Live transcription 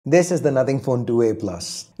This is the Nothing Phone 2A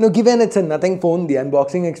Plus. Now, given it's a nothing phone, the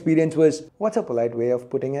unboxing experience was, what's a polite way of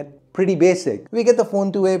putting it? Pretty basic. We get the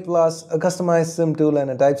Phone 2A Plus, a customized SIM tool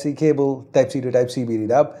and a Type-C cable, Type-C to Type-C beat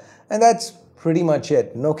it up, and that's pretty much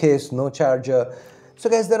it. No case, no charger. So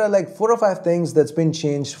guys, there are like 4 or 5 things that's been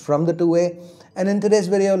changed from the 2A, and in today's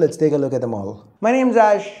video, let's take a look at them all. My name's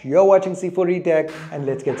Ash, you're watching C4E Tech, and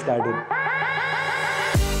let's get started.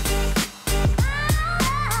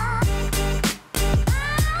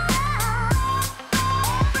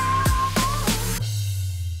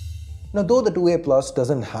 Now, though the 2A Plus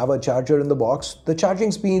doesn't have a charger in the box, the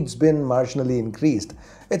charging speed's been marginally increased.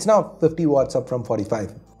 It's now 50 watts up from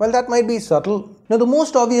 45. Well, that might be subtle. Now, the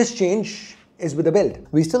most obvious change is with the build.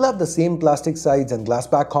 We still have the same plastic sides and glass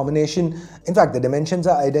back combination. In fact, the dimensions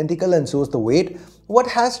are identical and so is the weight. What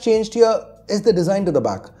has changed here is the design to the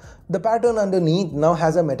back. The pattern underneath now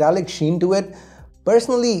has a metallic sheen to it.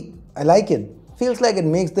 Personally, I like it. Feels like it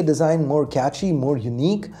makes the design more catchy, more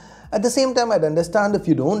unique. At the same time, I'd understand if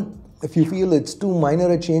you don't. If you feel it's too minor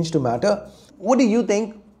a change to matter. What do you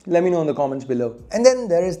think? Let me know in the comments below. And then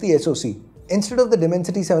there is the SoC. Instead of the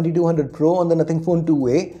Dimensity 7200 Pro on the Nothing Phone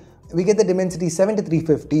 2A, we get the Dimensity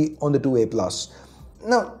 7350 on the 2A Plus.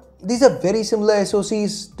 Now, these are very similar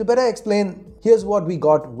SoCs. To better explain, here's what we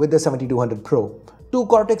got with the 7200 Pro. 2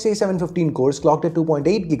 Cortex-A715 cores clocked at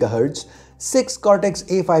 2.8 GHz, 6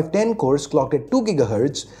 Cortex-A510 cores clocked at 2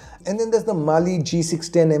 GHz, and then there's the Mali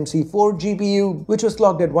G610MC4 GPU, which was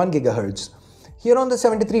clocked at 1 GHz. Here on the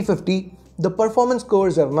 7350, the performance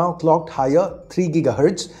cores are now clocked higher, 3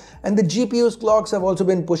 GHz, and the GPU's clocks have also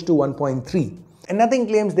been pushed to 1.3. And Nothing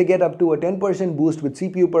claims they get up to a 10% boost with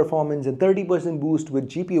CPU performance and 30% boost with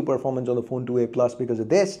GPU performance on the Phone 2A Plus because of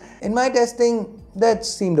this. In my testing, that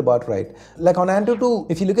seemed about right. Like on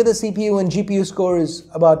Antutu, if you look at the CPU and GPU scores,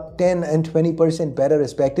 about 10 and 20% better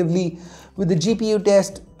respectively. With the GPU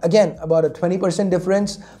test, again, about a 20%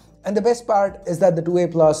 difference. And the best part is that the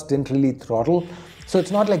 2A Plus didn't really throttle. So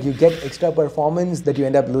it's not like you get extra performance that you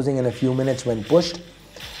end up losing in a few minutes when pushed.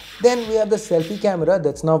 Then we have the selfie camera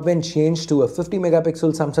that's now been changed to a 50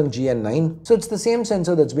 megapixel Samsung GN9. So it's the same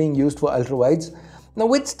sensor that's being used for ultra-wides. Now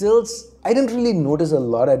with stills, I didn't really notice a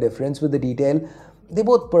lot of difference with the detail. They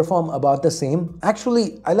both perform about the same.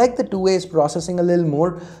 Actually, I like the 2A's processing a little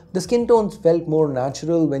more. The skin tones felt more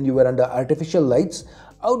natural when you were under artificial lights.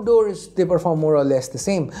 Outdoors, they perform more or less the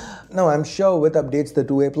same. Now I'm sure with updates, the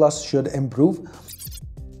 2A Plus should improve.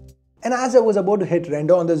 And as I was about to hit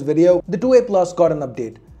render on this video, the 2A Plus got an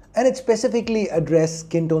update. And it specifically addressed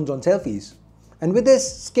skin tones on selfies. And with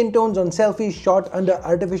this, skin tones on selfies shot under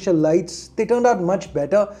artificial lights, they turned out much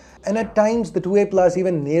better, and at times the 2A Plus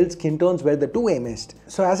even nailed skin tones where the 2A missed.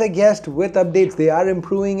 So as I guessed, with updates they are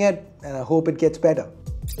improving it, and I hope it gets better.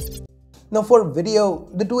 Now for video,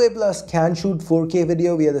 the 2A Plus can shoot 4K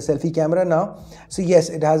video via the selfie camera now. So yes,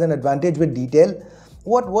 it has an advantage with detail.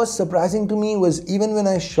 What was surprising to me was even when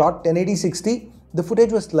I shot 1080-60, the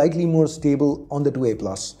footage was slightly more stable on the 2A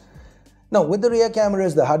Plus. Now with the rear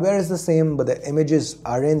cameras, the hardware is the same, but the images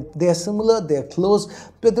aren't. They are similar, they are close,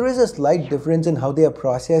 but there is a slight difference in how they are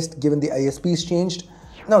processed given the ISPs changed.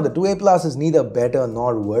 Now the 2A Plus is neither better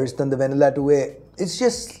nor worse than the vanilla 2A, it's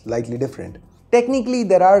just slightly different. Technically,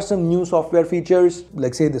 there are some new software features,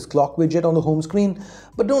 like say this clock widget on the home screen,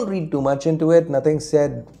 but don't read too much into it. Nothing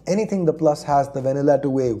said anything the Plus has, the vanilla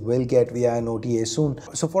 2A will get via an OTA soon.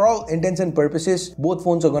 So for all intents and purposes, both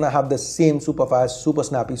phones are gonna have the same super fast, super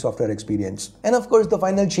snappy software experience. And of course, the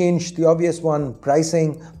final change, the obvious one,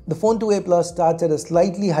 pricing. The Phone 2A Plus starts at a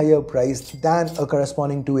slightly higher price than a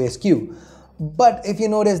corresponding 2A SKU. But if you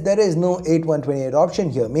notice, there is no 8128 option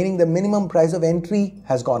here, meaning the minimum price of entry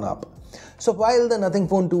has gone up. So while the Nothing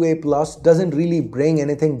Phone 2A Plus doesn't really bring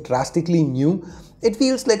anything drastically new, it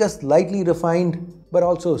feels like a slightly refined but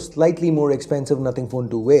also slightly more expensive Nothing Phone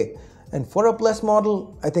 2A. And for a Plus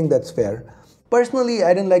model, I think that's fair. Personally,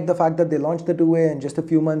 I didn't like the fact that they launched the 2A and just a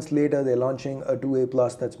few months later they're launching a 2A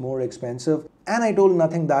Plus that's more expensive. And I told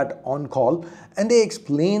Nothing that on call, and they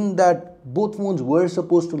explained that both phones were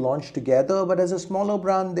supposed to launch together, but as a smaller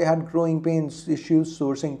brand they had growing pains issues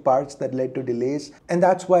sourcing parts that led to delays, and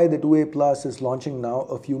that's why the 2A Plus is launching now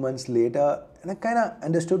a few months later. And I kinda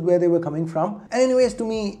understood where they were coming from. And anyways, to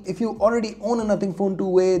me, if you already own a Nothing Phone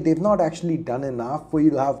 2A, they've not actually done enough for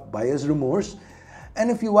you to have buyer's remorse. And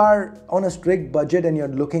if you are on a strict budget and you're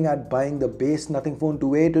looking at buying the base Nothing Phone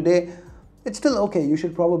 2A today, it's still okay, you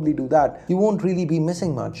should probably do that. You won't really be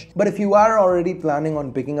missing much. But if you are already planning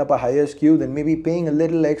on picking up a higher SKU, then maybe paying a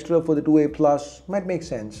little extra for the 2A Plus might make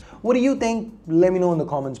sense. What do you think? Let me know in the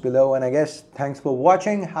comments below. And I guess thanks for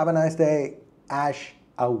watching. Have a nice day. Ash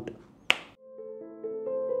out.